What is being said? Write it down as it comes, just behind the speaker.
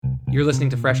You're listening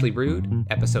to Freshly Brewed,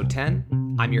 episode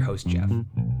 10. I'm your host, Jeff.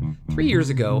 3 years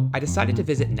ago, I decided to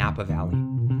visit Napa Valley.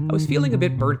 I was feeling a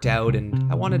bit burnt out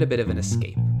and I wanted a bit of an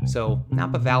escape, so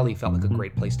Napa Valley felt like a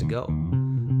great place to go.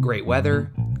 Great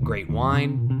weather, great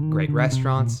wine, great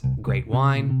restaurants, great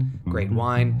wine, great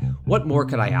wine. What more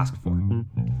could I ask for?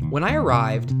 When I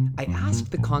arrived, I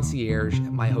asked the concierge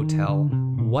at my hotel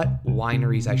what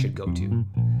wineries I should go to.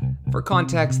 For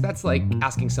context, that's like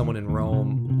asking someone in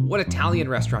Rome, what Italian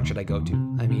restaurant should I go to?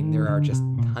 I mean, there are just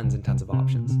tons and tons of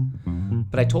options.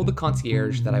 But I told the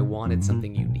concierge that I wanted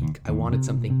something unique. I wanted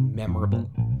something memorable.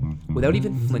 Without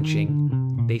even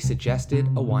flinching, they suggested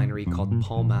a winery called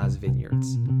Palmaz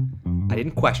Vineyards. I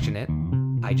didn't question it.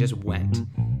 I just went.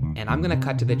 And I'm going to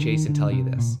cut to the chase and tell you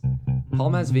this.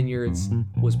 Palmaz Vineyards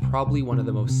was probably one of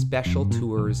the most special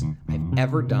tours I've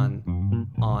ever done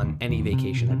on any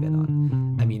vacation I've been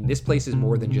on. I mean, this place is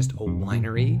more than just a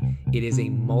winery. It is a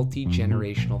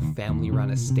multi-generational family-run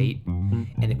estate,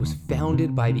 and it was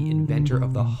founded by the inventor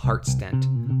of the heart stent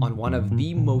on one of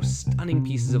the most stunning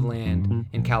pieces of land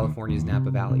in California's Napa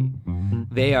Valley.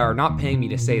 They are not paying me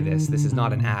to say this. This is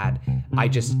not an ad. I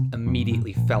just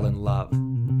immediately fell in love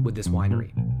with this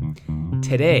winery.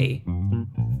 Today,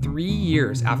 3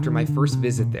 years after my first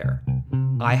visit there,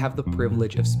 I have the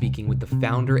privilege of speaking with the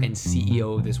founder and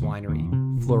CEO of this winery,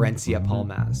 Florencia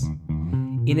Palmaz.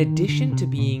 In addition to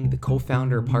being the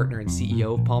co-founder, partner, and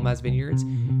CEO of Palmaz Vineyards,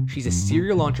 she's a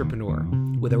serial entrepreneur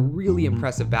with a really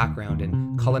impressive background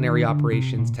in culinary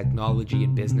operations, technology,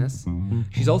 and business.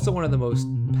 She's also one of the most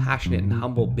passionate and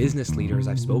humble business leaders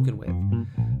I've spoken with.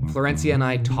 Florencia and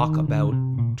I talk about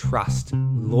trust,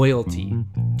 loyalty,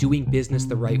 doing business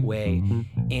the right way,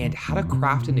 and how to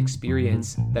craft an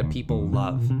experience that people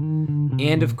love.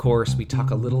 And of course, we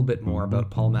talk a little bit more about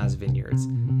Palmaz Vineyards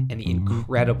and the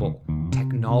incredible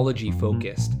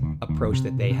technology-focused approach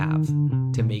that they have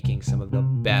to making some of the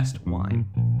best wine.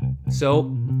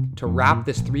 So, to wrap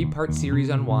this 3-part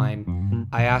series on wine,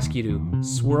 I ask you to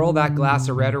swirl that glass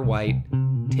of red or white,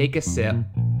 take a sip,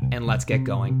 and let's get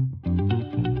going.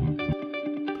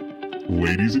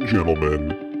 Ladies and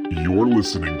gentlemen, you're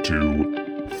listening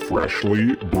to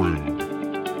Freshly Brewed.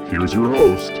 Here's your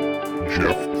host,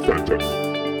 Jeff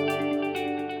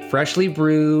Fenton. Freshly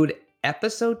Brewed,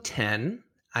 episode 10.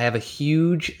 I have a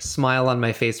huge smile on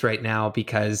my face right now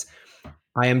because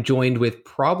I am joined with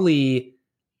probably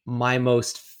my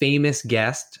most famous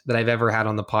guest that I've ever had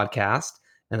on the podcast,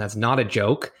 and that's not a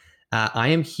joke. I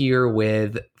am here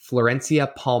with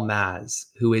Florencia Palmaz,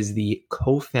 who is the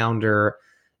co-founder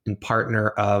and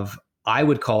partner of, I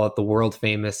would call it, the world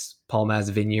famous Palmaz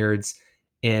Vineyards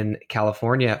in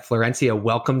California. Florencia,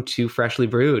 welcome to Freshly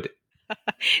Brewed.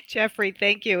 Jeffrey,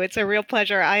 thank you. It's a real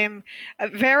pleasure. I am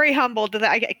very humbled.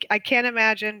 I can't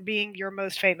imagine being your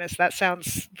most famous. That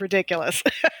sounds ridiculous.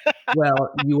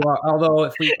 Well, you are. Although,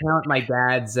 if we count my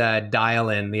dad's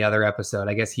dial-in, the other episode,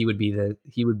 I guess he would be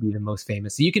the most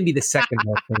famous. So you can be the second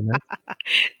most famous.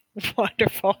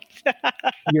 Wonderful.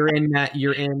 You're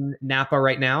in Napa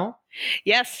right now?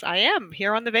 Yes, I am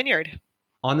here on the vineyard.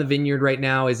 On the vineyard right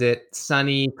now, is it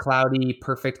sunny, cloudy,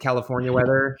 perfect California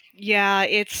weather? Yeah,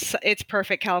 it's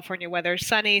perfect California weather.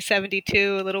 Sunny,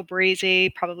 72, a little breezy,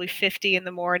 probably 50 in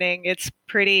the morning. It's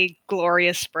pretty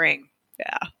glorious spring.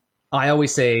 Yeah. I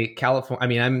always say California. I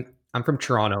mean, I'm from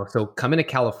Toronto, so coming to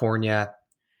California,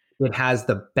 it has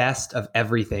the best of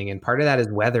everything, and part of that is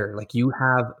weather. Like, you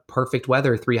have perfect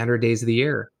weather 300 days of the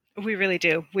year. We really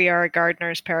do. We are a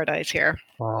gardener's paradise here.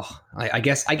 Oh, I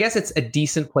guess it's a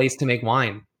decent place to make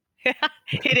wine.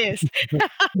 It is.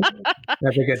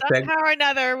 That's a good thing. Somehow or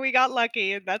another, we got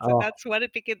lucky, and that's what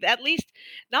it became. At least,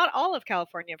 not all of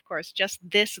California, of course. Just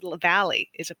this valley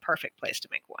is a perfect place to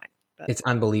make wine. But it's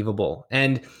unbelievable.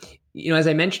 And as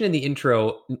I mentioned in the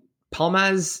intro,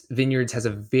 Palmaz Vineyards has a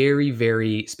very,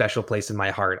 very special place in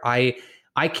my heart. I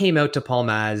came out to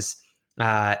Palmaz,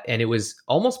 and it was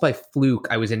almost by fluke.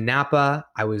 I was in Napa.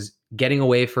 I was getting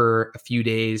away for a few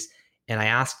days, and I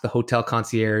asked the hotel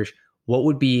concierge what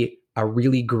would be a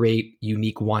really great,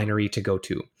 unique winery to go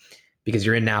to. Because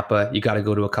you're in Napa, you got to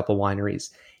go to a couple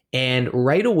wineries. And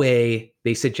right away,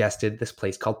 they suggested this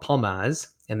place called Palmaz,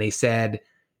 and they said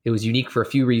it was unique for a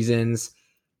few reasons.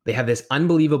 They have this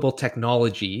unbelievable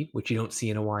technology, which you don't see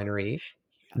in a winery.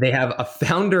 They have a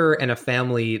founder and a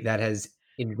family that has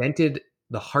invented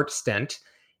the heart stent,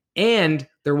 and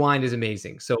their wine is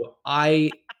amazing. So I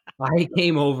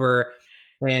came over,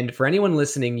 and for anyone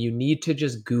listening, you need to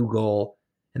just Google,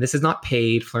 and this is not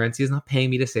paid. Florencia is not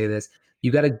paying me to say this.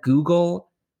 You got to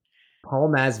Google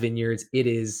Palmaz Vineyards. It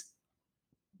is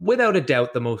without a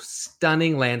doubt the most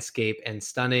stunning landscape and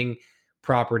stunning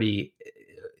property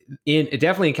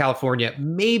definitely in California,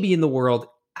 maybe in the world.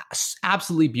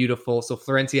 Absolutely beautiful. So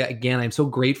Florencia, again, I'm so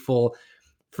grateful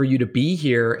for you to be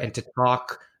here and to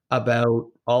talk about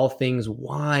all things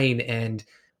wine and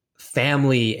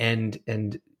family, and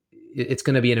it's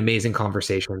going to be an amazing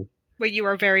conversation. Well, you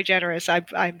are very generous.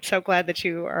 I'm so glad that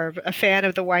you are a fan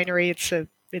of the winery.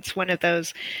 It's one of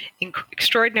those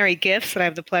extraordinary gifts that I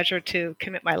have the pleasure to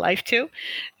commit my life to,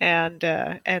 and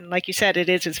like you said,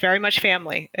 it's very much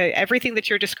family. Everything that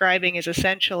you're describing is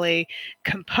essentially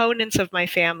components of my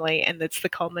family, and it's the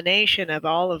culmination of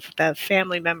all of the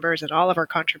family members and all of our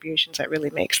contributions that really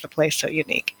makes the place so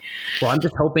unique. Well, I'm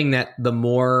just hoping that the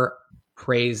more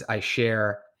praise I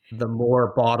share, the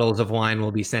more bottles of wine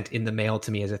will be sent in the mail to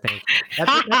me as a thank you.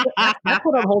 That's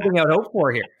what I'm holding out hope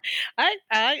for here.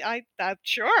 I'm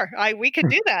sure we could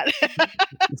do that.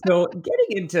 So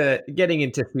getting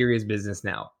into serious business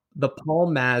now, the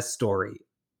Palmaz story,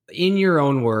 in your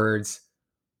own words,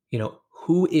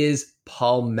 who is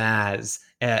Palmaz?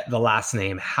 The last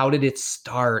name, how did it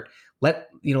start?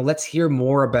 Let's hear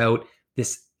more about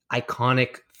this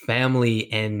iconic family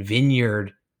and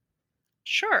vineyard.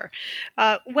 Sure.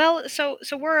 Well, so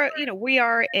we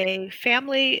are a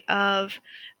family of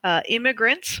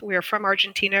immigrants. We are from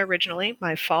Argentina originally.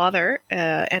 My father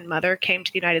and mother came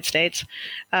to the United States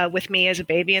with me as a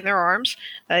baby in their arms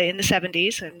in the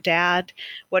 70s. And Dad,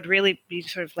 what really be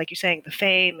sort of like you're saying, the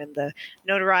fame and the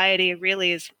notoriety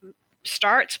really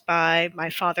starts by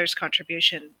my father's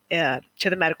contribution to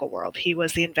the medical world. He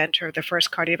was the inventor of the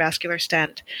first cardiovascular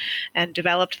stent and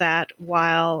developed that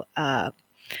while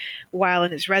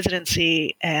in his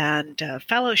residency and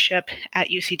fellowship at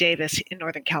UC Davis in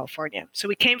Northern California. So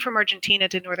we came from Argentina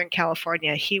to Northern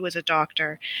California. He was a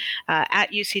doctor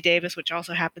at UC Davis, which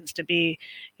also happens to be,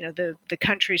 the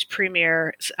country's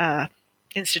premier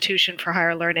institution for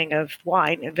higher learning of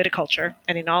wine and viticulture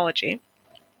and enology.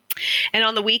 And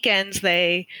on the weekends,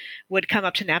 they would come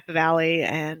up to Napa Valley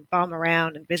and bomb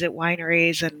around and visit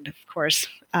wineries, and of course,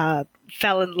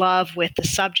 fell in love with the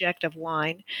subject of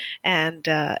wine, and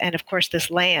of course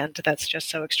this land that's just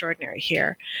so extraordinary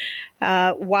here.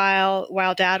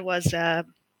 While Dad was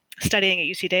studying at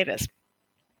UC Davis.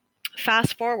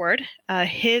 Fast forward,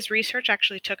 his research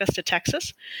actually took us to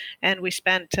Texas, and we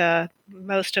spent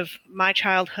most of my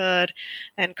childhood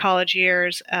and college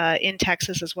years in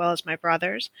Texas, as well as my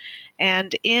brothers.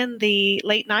 And in the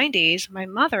late 90s, my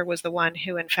mother was the one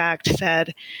who, in fact,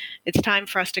 said, it's time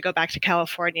for us to go back to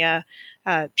California.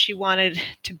 She wanted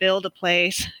to build a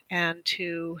place and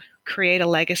to create a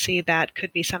legacy that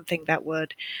could be something that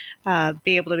would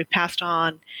be able to be passed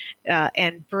on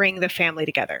and bring the family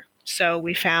together. So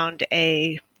we found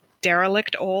a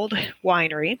derelict old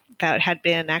winery that had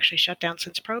been actually shut down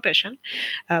since Prohibition.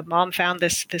 Mom found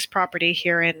this property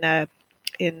here in the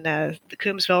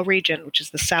Coombsville region, which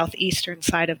is the southeastern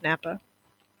side of Napa.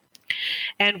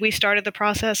 And we started the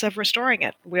process of restoring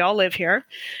it. We all live here.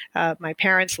 My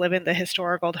parents live in the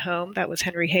historic old home that was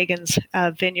Henry Hagen's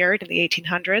vineyard in the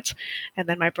 1800s. And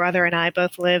then my brother and I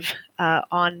both live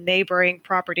on neighboring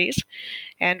properties.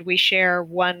 And we share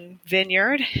one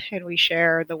vineyard, and we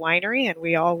share the winery, and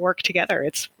we all work together.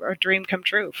 It's a dream come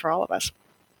true for all of us.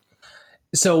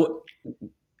 So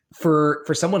for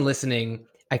someone listening,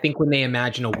 I think when they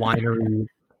imagine a winery,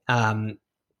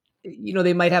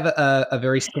 they might have a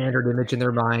very standard image in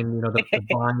their mind, the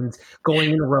vines going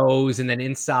in rows, and then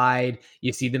inside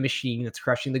you see the machine that's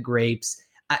crushing the grapes.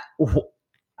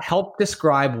 Help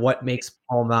describe what makes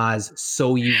Palmaz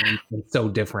so unique and so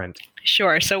different.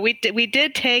 Sure. So we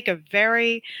did take a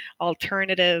very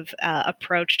alternative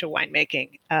approach to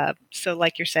winemaking. So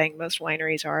like you're saying, most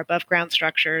wineries are above ground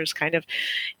structures, kind of,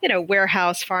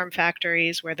 warehouse farm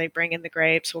factories where they bring in the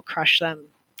grapes, will crush them,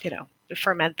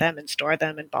 ferment them and store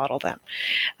them and bottle them.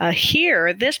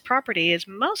 Here, this property is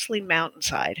mostly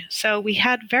mountainside, so we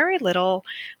had very little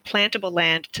plantable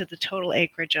land to the total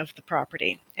acreage of the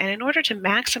property. And in order to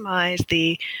maximize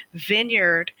the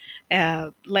vineyard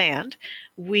land,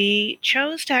 we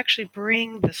chose to actually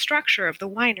bring the structure of the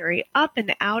winery up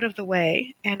and out of the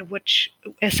way, and which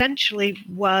essentially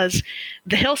was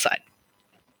the hillside.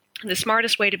 The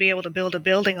smartest way to be able to build a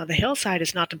building on the hillside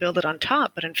is not to build it on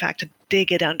top, but in fact to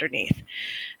dig it underneath.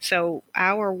 So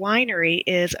our winery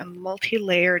is a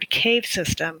multi-layered cave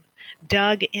system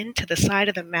dug into the side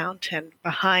of the mountain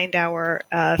behind our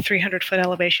 300-foot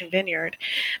elevation vineyard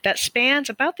that spans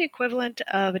about the equivalent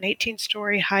of an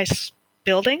 18-story high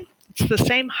building. It's the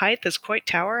same height as Coit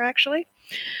Tower, actually,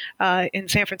 in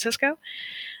San Francisco,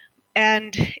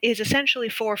 and is essentially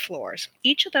 4 floors.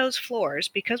 Each of those floors,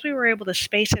 because we were able to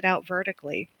space it out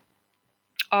vertically,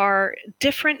 are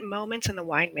different moments in the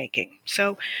winemaking.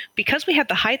 So because we had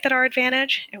the height at our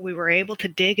advantage and we were able to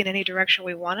dig in any direction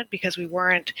we wanted because we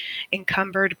weren't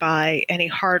encumbered by any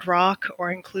hard rock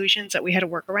or inclusions that we had to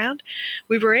work around,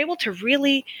 we were able to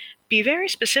really be very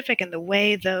specific in the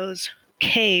way those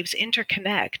caves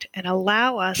interconnect and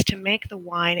allow us to make the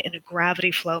wine in a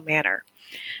gravity flow manner.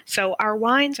 So our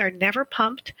wines are never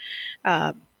pumped.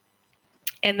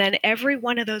 And then every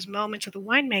one of those moments of the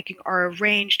winemaking are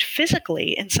arranged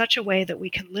physically in such a way that we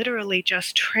can literally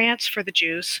just transfer the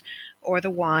juice or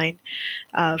the wine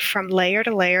from layer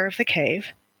to layer of the cave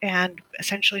and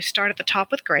essentially start at the top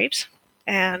with grapes.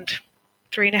 And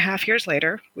 3.5 years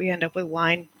later, we end up with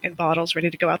wine in bottles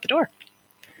ready to go out the door.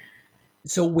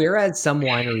 So whereas some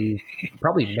wineries,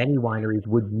 probably many wineries,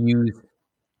 would use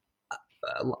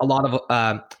a lot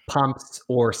of pumps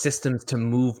or systems to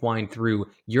move wine through,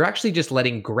 you're actually just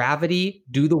letting gravity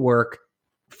do the work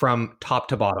from top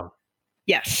to bottom.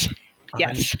 Yes.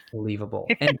 Yes. Unbelievable.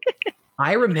 And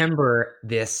I remember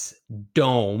this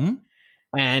dome,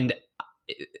 and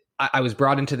I was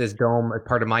brought into this dome as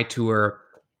part of my tour,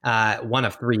 one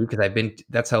of 3, because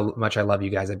that's how much I love you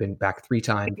guys. I've been back 3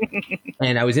 times.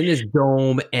 And I was in this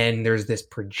dome, and there's this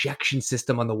projection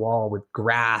system on the wall with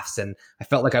graphs, and I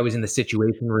felt like I was in the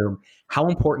situation room. How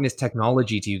important is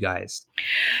technology to you guys?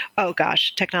 Oh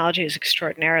gosh, technology is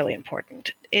extraordinarily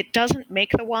important. It doesn't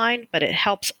make the wine, but it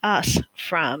helps us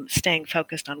from staying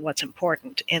focused on what's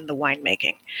important in the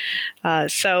winemaking.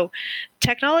 So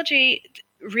technology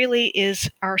really is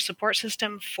our support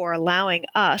system for allowing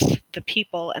us, the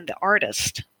people and the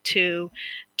artists, to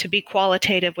be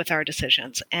qualitative with our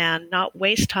decisions and not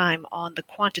waste time on the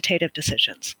quantitative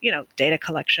decisions, data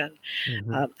collection,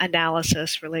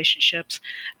 analysis, relationships,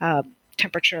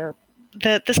 temperature,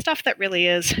 the stuff that really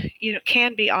is,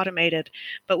 can be automated,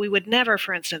 but we would never,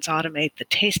 for instance, automate the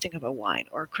tasting of a wine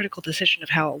or a critical decision of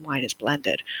how a wine is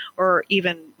blended, or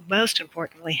even most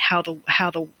importantly, how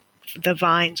the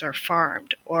vines are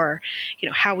farmed, or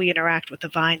how we interact with the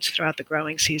vines throughout the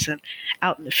growing season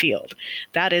out in the field.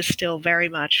 That is still very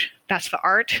much, that's the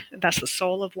art, that's the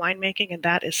soul of winemaking, and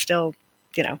that is still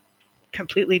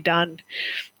completely done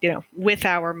with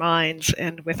our minds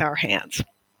and with our hands.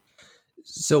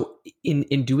 So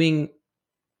in doing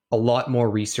a lot more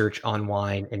research on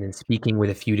wine and in speaking with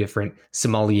a few different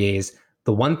sommeliers,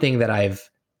 the one thing that I've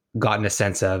gotten a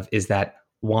sense of is that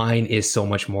wine is so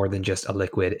much more than just a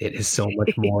liquid. It is so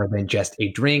much more than just a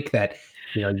drink that,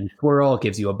 you swirl,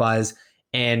 gives you a buzz.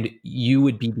 And you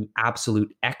would be the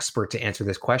absolute expert to answer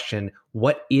this question.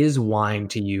 What is wine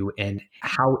to you, and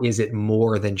how is it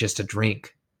more than just a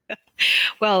drink?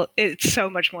 Well, it's so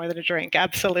much more than a drink.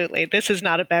 Absolutely. This is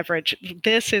not a beverage.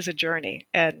 This is a journey.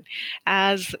 And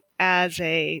as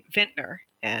a vintner,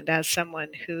 and as someone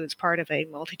who's part of a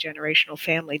multi-generational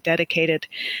family dedicated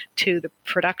to the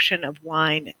production of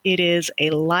wine, it is a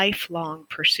lifelong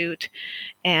pursuit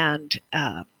and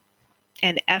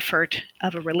an effort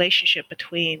of a relationship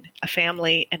between a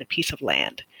family and a piece of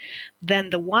land.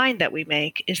 Then the wine that we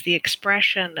make is the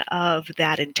expression of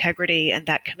that integrity and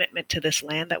that commitment to this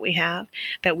land that we have,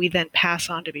 that we then pass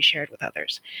on to be shared with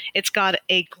others. It's got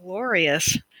a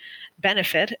glorious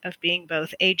benefit of being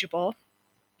both ageable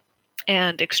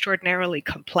and extraordinarily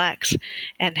complex,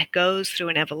 and goes through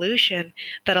an evolution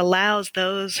that allows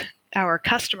our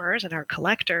customers and our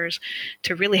collectors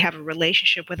to really have a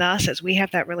relationship with us as we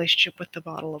have that relationship with the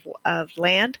bottle of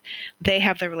land. They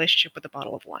have their relationship with the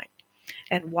bottle of wine,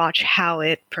 and watch how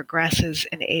it progresses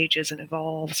and ages and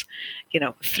evolves,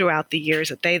 throughout the years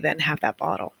that they then have that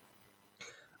bottle.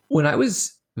 When I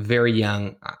was very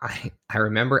young, I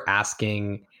remember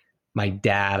asking my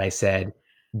dad, I said,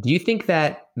 do you think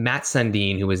that Matt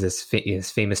Sundin, who was this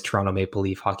famous Toronto Maple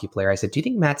Leaf hockey player, I said, do you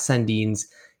think Matt Sundin's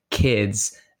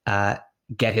kids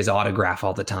get his autograph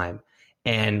all the time?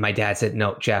 And my dad said,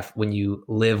 no, Jeff, when you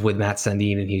live with Matt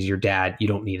Sundin and he's your dad, you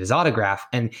don't need his autograph.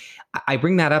 And I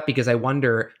bring that up because I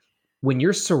wonder, when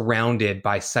you're surrounded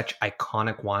by such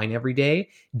iconic wine every day,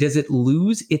 does it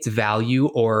lose its value,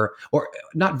 or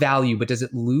not value, but does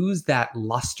it lose that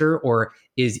luster, or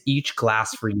is each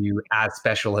glass for you as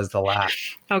special as the last?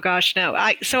 Oh gosh, no.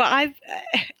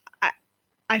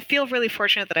 I feel really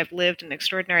fortunate that I've lived an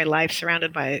extraordinary life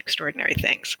surrounded by extraordinary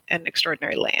things and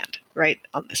extraordinary land right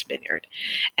on this vineyard.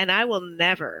 And I will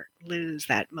never lose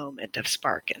that moment of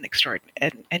spark and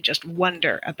just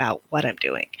wonder about what I'm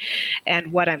doing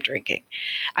and what I'm drinking.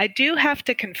 I do have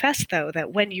to confess, though,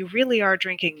 that when you really are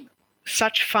drinking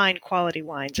such fine quality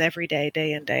wines every day,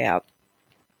 day in, day out,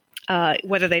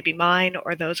 whether they be mine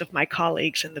or those of my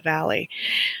colleagues in the Valley,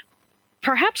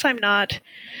 perhaps I'm not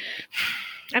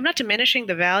diminishing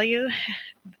the value,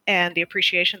 and the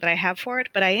appreciation that I have for it,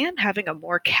 but I am having a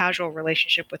more casual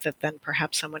relationship with it than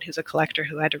perhaps someone who's a collector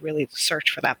who had to really search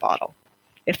for that bottle,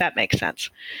 if that makes sense.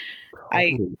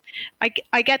 I, Totally.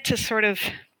 I get to sort of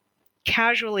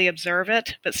casually observe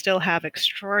it, but still have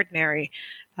extraordinary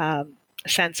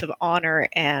sense of honor.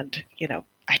 And,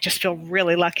 I just feel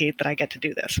really lucky that I get to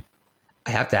do this.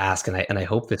 I have to ask, and I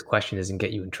hope this question doesn't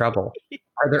get you in trouble.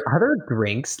 Are there other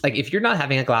drinks, like if you're not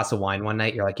having a glass of wine one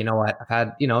night, you're like, you know what,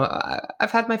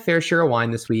 I've had my fair share of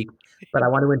wine this week, but I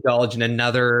want to indulge in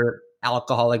another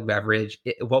alcoholic beverage.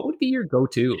 What would be your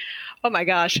go-to? Oh my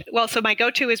gosh. Well, so my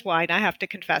go-to is wine. I have to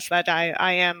confess that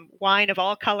I am wine of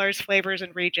all colors, flavors,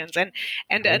 and regions. And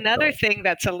another thing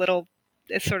that's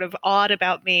it's sort of odd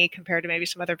about me compared to maybe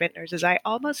some other vintners is I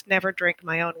almost never drink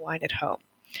my own wine at home.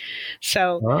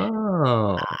 So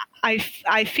Oh, I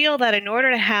feel that in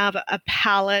order to have a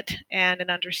palate and an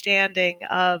understanding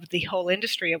of the whole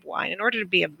industry of wine, in order to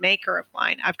be a maker of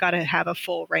wine, I've got to have a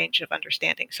full range of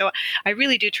understanding. So I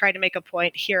really do try to make a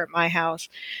point here at my house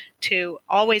to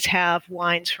always have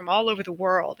wines from all over the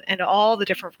world and all the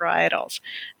different varietals.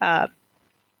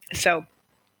 So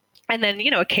and then,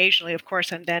 occasionally, of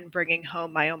course, I'm then bringing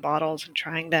home my own bottles and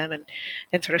trying them and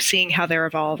sort of seeing how they're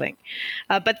evolving.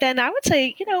 But then I would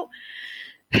say,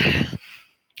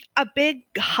 a big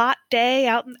hot day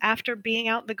after being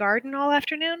out in the garden all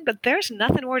afternoon, but there's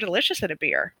nothing more delicious than a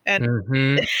beer. And,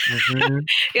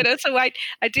 so I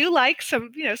do like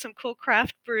some cool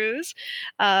craft brews.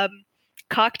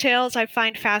 Cocktails I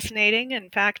find fascinating. In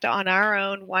fact, on our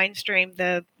own wine stream,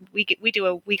 we do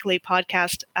a weekly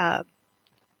podcast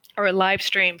or a live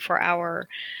stream for our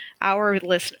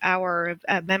members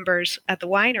at the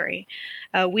winery.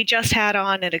 We just had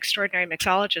on an extraordinary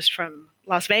mixologist from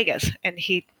Las Vegas, and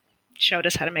he showed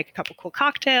us how to make a couple cool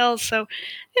cocktails. So,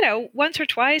 once or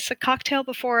twice, a cocktail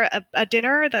before a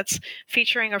dinner that's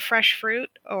featuring a fresh fruit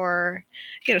or,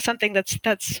 something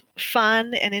that's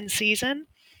fun and in season,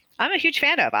 I'm a huge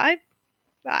fan of.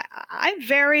 I'm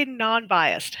very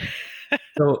non-biased.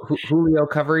 So Julio,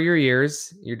 cover your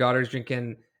ears. Your daughter's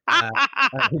drinking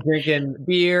drinking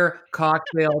beer,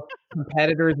 cocktails,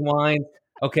 competitors' wines.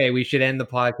 Okay, we should end the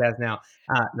podcast now.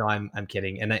 No, I'm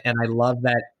kidding, and I love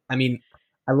that.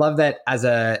 I love that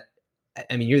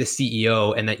you're the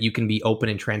CEO, and that you can be open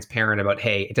and transparent about,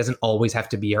 hey, it doesn't always have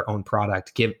to be our own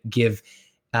product. Give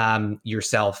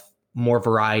yourself more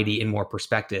variety and more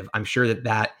perspective. I'm sure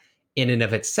that in and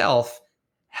of itself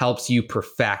helps you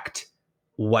perfect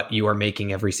what you are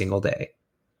making every single day.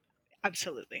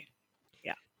 Absolutely.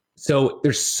 So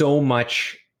there's so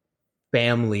much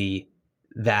family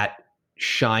that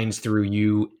shines through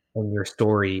you and your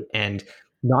story, and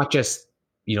not just,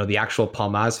 the actual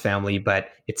Palmaz family, but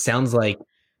it sounds like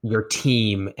your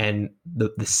team and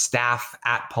the staff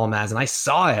at Palmaz. And I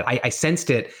saw it, I sensed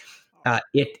it.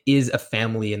 It is a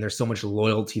family, and there's so much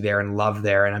loyalty there and love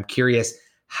there. And I'm curious,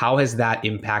 how has that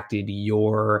impacted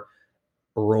your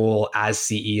role as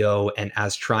CEO and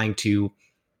as trying to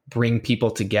bring people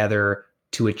together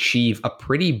to achieve a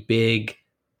pretty big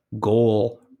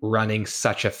goal running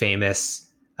such a famous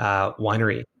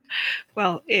winery?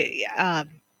 Well,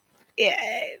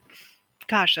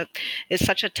 gosh, that is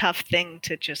such a tough thing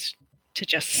to just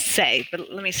say.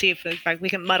 But let me see if we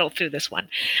can muddle through this one.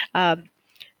 I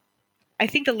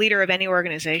think the leader of any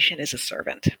organization is a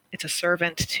servant. It's a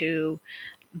servant to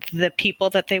the people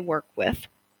that they work with,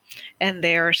 and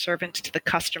they are a servant to the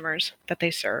customers that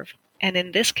they serve. And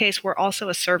in this case, we're also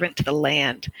a servant to the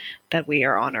land that we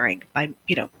are honoring by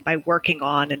working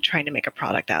on and trying to make a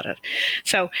product out of.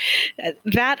 So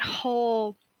that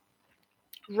whole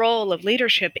role of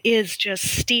leadership is just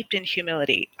steeped in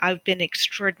humility. I've been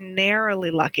extraordinarily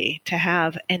lucky to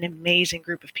have an amazing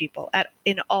group of people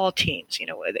in all teams.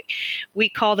 We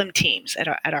call them teams at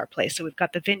our place. So we've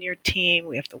got the vineyard team,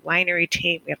 we have the winery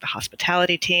team, we have the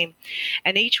hospitality team,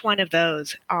 and each one of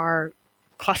those are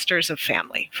clusters of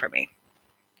family for me,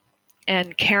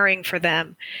 and caring for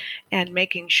them and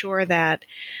making sure that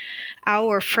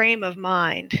our frame of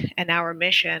mind and our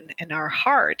mission and our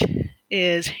heart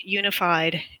is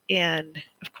unified in,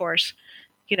 of course,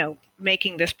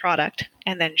 making this product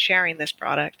and then sharing this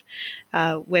product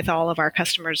with all of our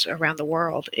customers around the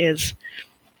world it's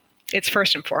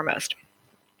first and foremost.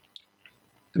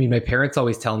 My parents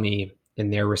always tell me, in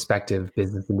their respective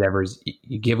business endeavors,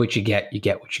 you give what you get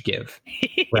what you give,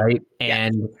 right? Yes.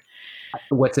 And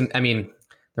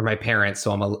they're my parents,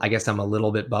 so I guess I'm a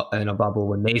little bit in a bubble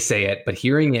when they say it, but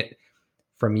hearing it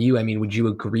from you, would you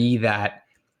agree that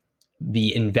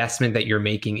the investment that you're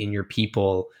making in your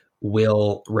people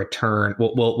will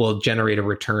generate a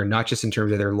return, not just in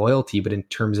terms of their loyalty, but in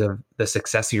terms of the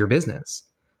success of your business?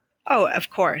 Oh, of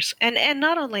course. And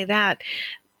not only that,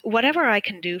 whatever I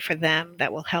can do for them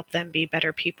that will help them be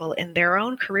better people in their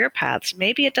own career paths.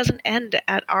 Maybe it doesn't end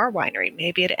at our winery.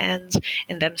 Maybe it ends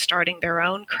in them starting their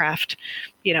own craft,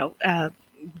 you know,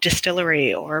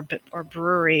 distillery or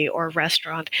brewery or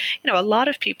restaurant. You know, a lot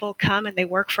of people come and they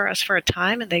work for us for a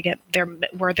time and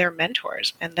we're their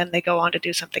mentors, and then they go on to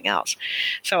do something else.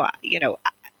 So,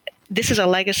 this is a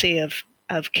legacy of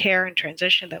care and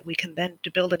transition that we can then to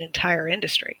build an entire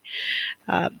industry.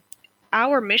 Um,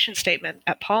 our mission statement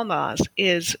at Palmaz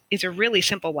is a really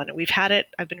simple one, and we've had it.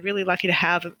 I've been really lucky to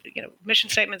have, mission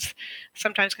statements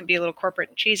sometimes can be a little corporate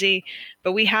and cheesy,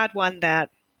 but we had one that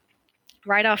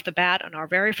right off the bat on our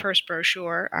very first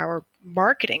brochure, our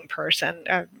marketing person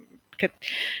could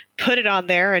put it on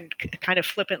there and kind of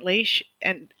flippantly,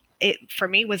 and it for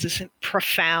me was this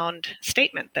profound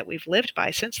statement that we've lived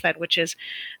by since then, which is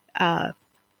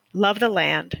love the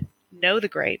land, know the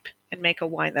grape, and make a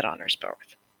wine that honors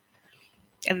both.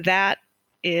 And that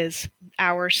is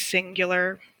our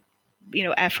singular,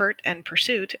 effort and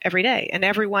pursuit every day. And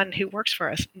everyone who works for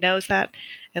us knows that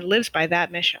and lives by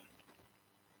that mission.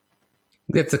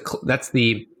 That's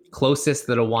the closest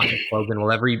that a wine slogan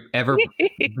will ever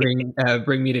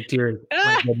bring me to tears.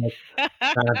 My goodness.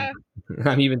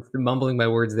 I'm even mumbling my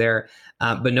words there.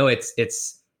 But no, it's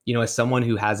as someone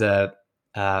who has a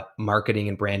marketing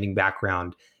and branding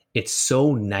background, it's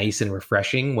so nice and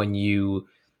refreshing when you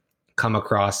come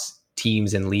across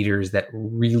teams and leaders that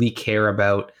really care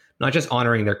about not just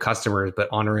honoring their customers, but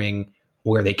honoring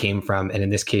where they came from, and in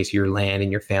this case, your land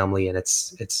and your family, and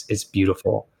it's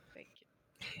beautiful. Thank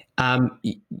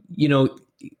you.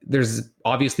 There's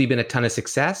obviously been a ton of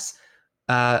success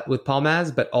with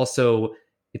Palmaz, but also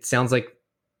it sounds like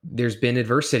there's been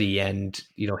adversity and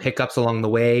hiccups along the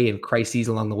way and crises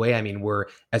along the way. I mean, we're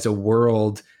as a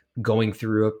world going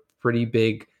through a pretty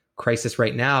big crisis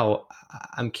right now.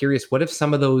 I'm curious, what have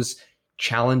some of those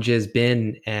challenges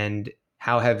been, and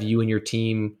how have you and your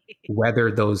team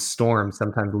weathered those storms,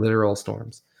 sometimes literal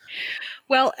storms?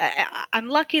 Well, I'm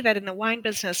lucky that in the wine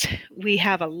business, we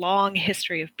have a long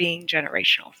history of being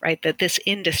generational, right? That this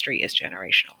industry is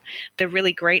generational. The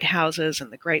really great houses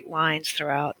and the great wines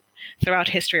throughout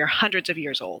history are hundreds of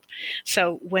years old.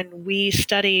 So when we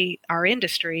study our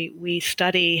industry, we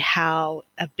study how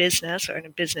a business or in a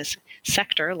business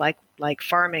sector like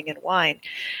farming and wine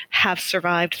have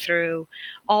survived through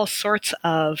all sorts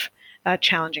of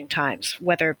challenging times,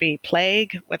 whether it be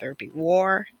plague, whether it be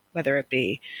war, whether it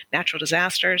be natural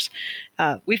disasters.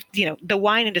 The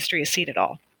wine industry has seen it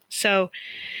all. So,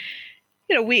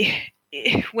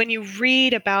 when you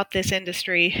read about this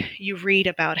industry, you read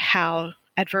about how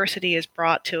adversity is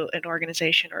brought to an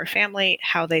organization or a family,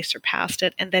 how they surpassed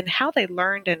it, and then how they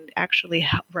learned and actually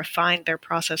refined their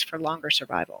process for longer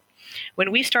survival.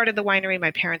 When we started the winery,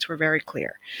 my parents were very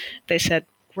clear. They said,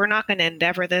 we're not going to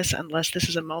endeavor this unless this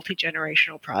is a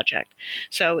multi-generational project.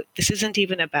 So this isn't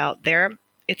even about them.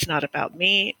 It's not about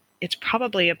me. It's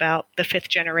probably about the fifth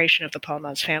generation of the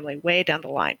Palmaz family way down the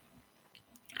line.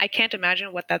 I can't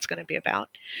imagine what that's going to be about,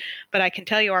 but I can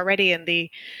tell you already in the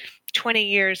 20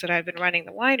 years that I've been running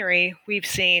the winery, we've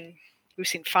seen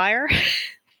fire,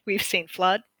 we've seen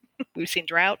flood, we've seen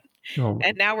drought,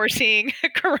 and now we're seeing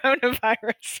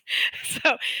coronavirus.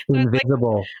 So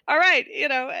invisible. All right,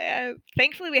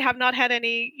 thankfully we have not had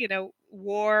any,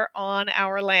 war on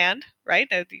our land, right?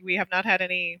 We have not had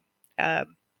any.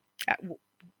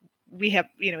 We have,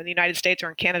 in the United States or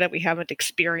in Canada, we haven't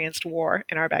experienced war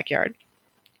in our backyard.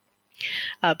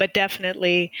 But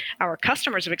definitely our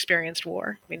customers have experienced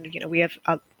war. I mean, we have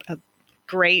a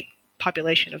great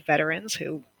population of veterans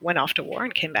who went off to war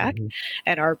and came back,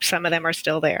 and some of them are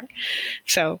still there.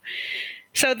 So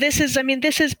this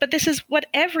is what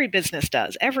every business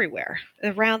does everywhere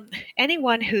around.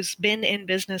 Anyone who's been in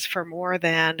business for more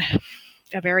than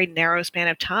a very narrow span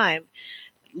of time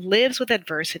lives with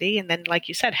adversity, and then, like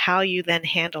you said, how you then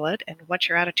handle it and what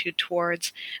your attitude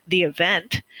towards the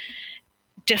event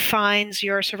defines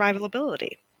your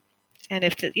survivability. And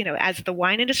as the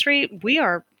wine industry, we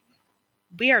are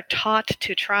taught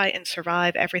to try and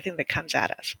survive everything that comes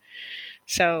at us.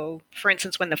 So, for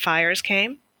instance, when the fires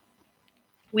came,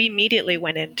 we immediately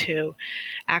went into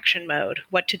action mode.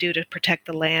 What to do to protect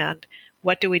the land?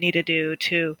 What do we need to do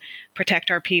to protect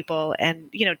our people?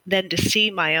 And, then to see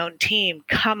my own team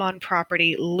come on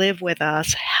property, live with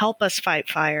us, help us fight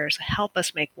fires, help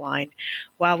us make wine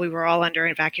while we were all under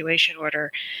an evacuation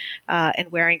order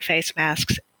and wearing face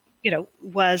masks,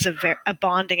 was a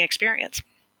bonding experience.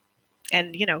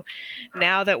 And,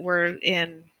 now that we're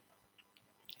in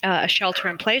a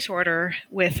shelter-in-place order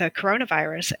with a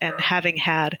coronavirus and having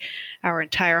had our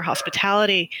entire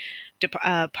hospitality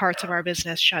parts of our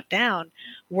business shut down,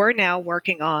 we're now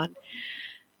working on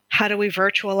how do we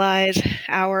virtualize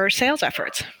our sales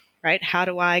efforts, right? How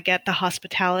do I get the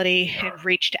hospitality and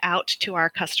reached out to our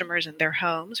customers in their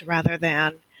homes rather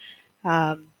than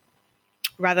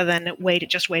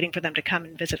just waiting for them to come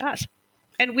and visit us?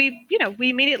 And we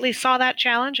immediately saw that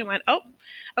challenge and went, oh,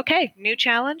 okay, new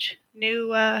challenge,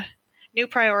 new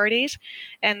priorities.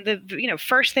 And the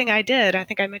first thing I did, I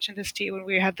think I mentioned this to you when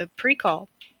we had the pre-call,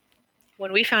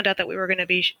 when we found out that we were going to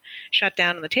be shut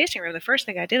down in the tasting room, the first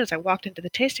thing I did is I walked into the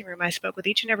tasting room. I spoke with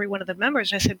each and every one of the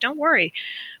members, and I said, don't worry,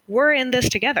 we're in this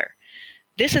together.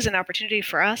 This is an opportunity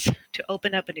for us to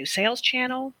open up a new sales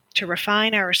channel, to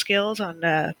refine our skills on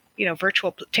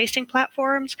virtual tasting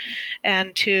platforms,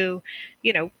 and to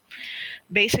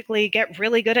basically get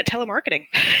really good at telemarketing.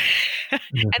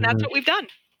 And that's what we've done.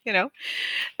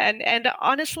 And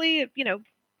honestly,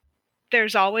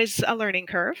 there's always a learning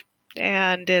curve,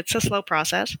 and it's a slow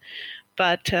process,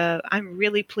 but I'm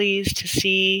really pleased to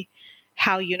see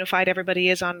how unified everybody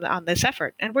is on this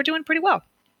effort, and we're doing pretty well.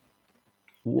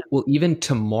 Well, even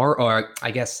tomorrow, or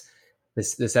I guess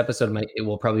this episode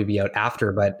will probably be out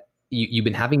after, but you've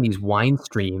been having these wine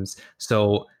streams.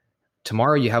 So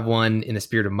tomorrow you have one in the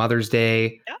spirit of Mother's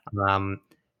Day. Yeah.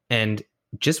 And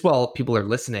just while people are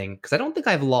listening, because I don't think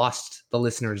I've lost the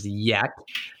listeners yet,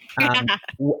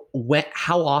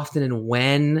 how often and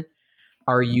when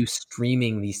are you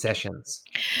streaming these sessions?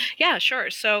 Yeah,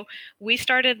 sure. So we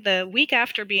started the week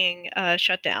after being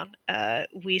shut down.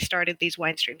 We started these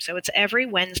wine streams. So it's every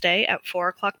Wednesday at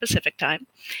 4:00 Pacific time.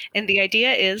 And the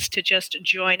idea is to just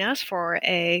join us for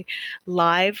a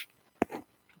live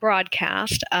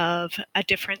broadcast of a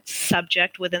different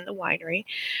subject within the winery.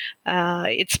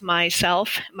 It's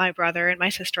myself, my brother, and my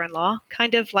sister-in-law,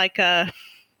 kind of like a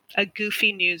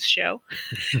goofy news show.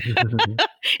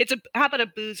 How about a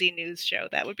boozy news show?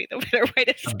 That would be the better way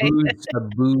to say it. A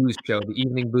booze show, the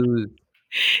evening booze.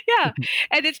 Yeah,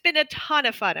 and it's been a ton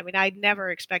of fun. I mean, I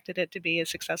never expected it to be as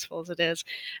successful as it is.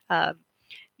 The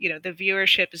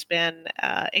viewership has been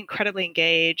incredibly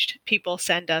engaged. People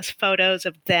send us photos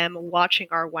of them watching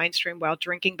our wine stream while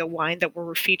drinking the wine that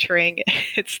we're featuring.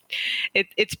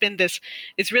 It's been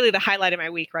it's really the highlight of my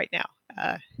week right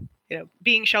now.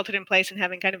 Being sheltered in place and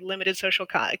having kind of limited social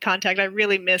contact, I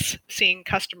really miss seeing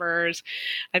customers.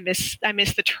 I miss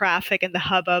the traffic and the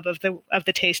hubbub of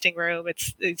the tasting room.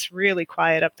 It's really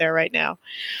quiet up there right now.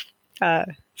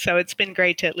 So it's been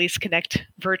great to at least connect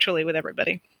virtually with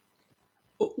everybody.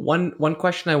 One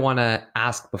question I want to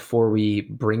ask before we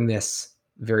bring this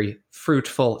very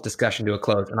fruitful discussion to a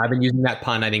close, and I've been using that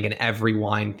pun, I think, in every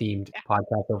wine-themed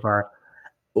podcast so far.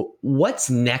 What's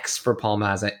next for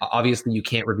Palmaz? Obviously, you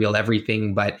can't reveal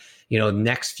everything, but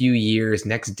next few years,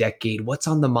 next decade, what's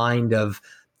on the mind of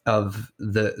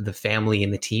the family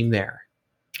and the team there?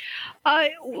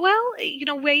 We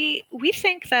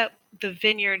think that the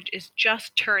vineyard is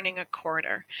just turning a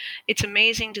corner. It's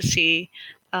amazing to see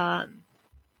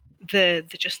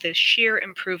the sheer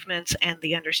improvements and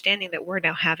the understanding that we're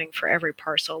now having for every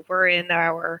parcel. We're in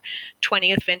our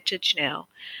 20th vintage now.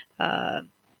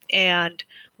 And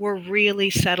we're really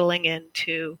settling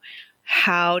into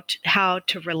how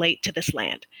to relate to this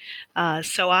land.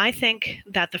 So I think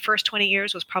that the first 20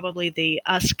 years was probably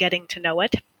us getting to know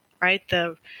it, right?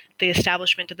 The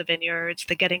establishment of the vineyards,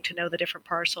 the getting to know the different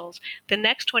parcels. The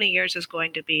next 20 years is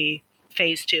going to be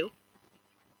phase 2,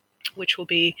 which will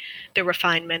be the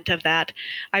refinement of that.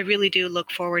 I really do look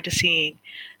forward to seeing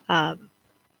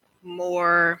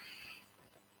more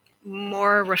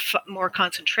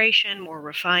concentration, more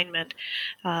refinement,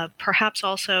 perhaps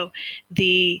also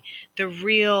the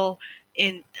real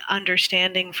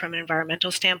understanding from an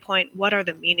environmental standpoint. What are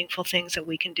the meaningful things that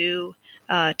we can do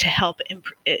to help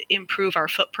improve our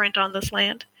footprint on this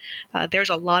land? There's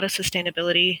a lot of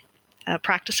sustainability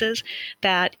practices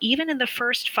that even in the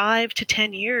first 5 to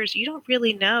 10 years, you don't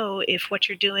really know if what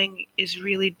you're doing is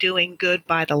really doing good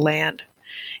by the land.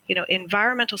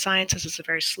 Environmental sciences is a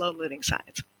very slow-moving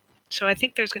science. So I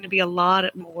think there's going to be a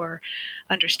lot more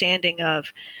understanding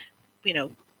of,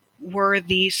 were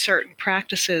these certain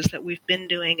practices that we've been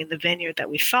doing in the vineyard that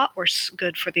we thought were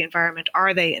good for the environment,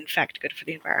 are they in fact good for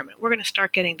the environment? We're going to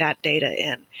start getting that data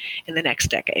in the next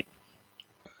decade.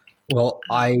 Well,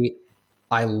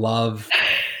 I love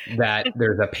that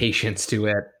there's a patience to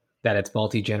it, that it's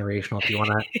multi-generational. If you want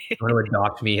to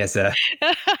adopt me as a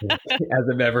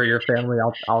member of your family,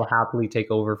 I'll happily take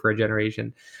over for a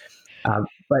generation.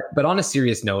 But on a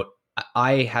serious note,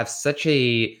 I have such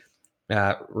a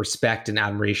respect and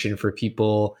admiration for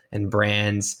people and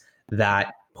brands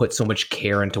that put so much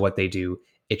care into what they do.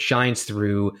 It shines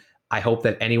through. I hope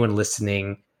that anyone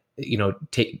listening,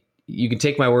 you can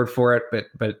take my word for it,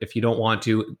 but if you don't want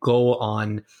to, go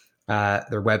on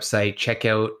their website, check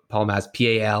out Palmaz,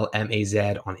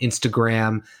 Palmaz on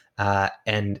Instagram.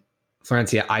 And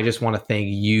Florencia, I just want to thank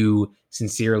you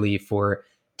sincerely for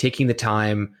taking the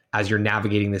time as you're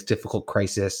navigating this difficult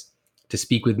crisis to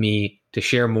speak with me, to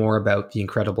share more about the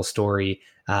incredible story,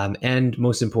 and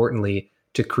most importantly,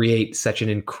 to create such an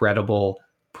incredible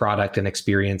product and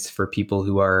experience for people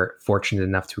who are fortunate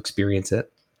enough to experience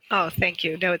it. Oh, thank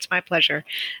you. No, it's my pleasure.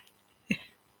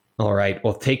 All right.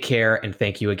 Well, take care and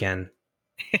thank you again.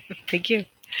 Thank you.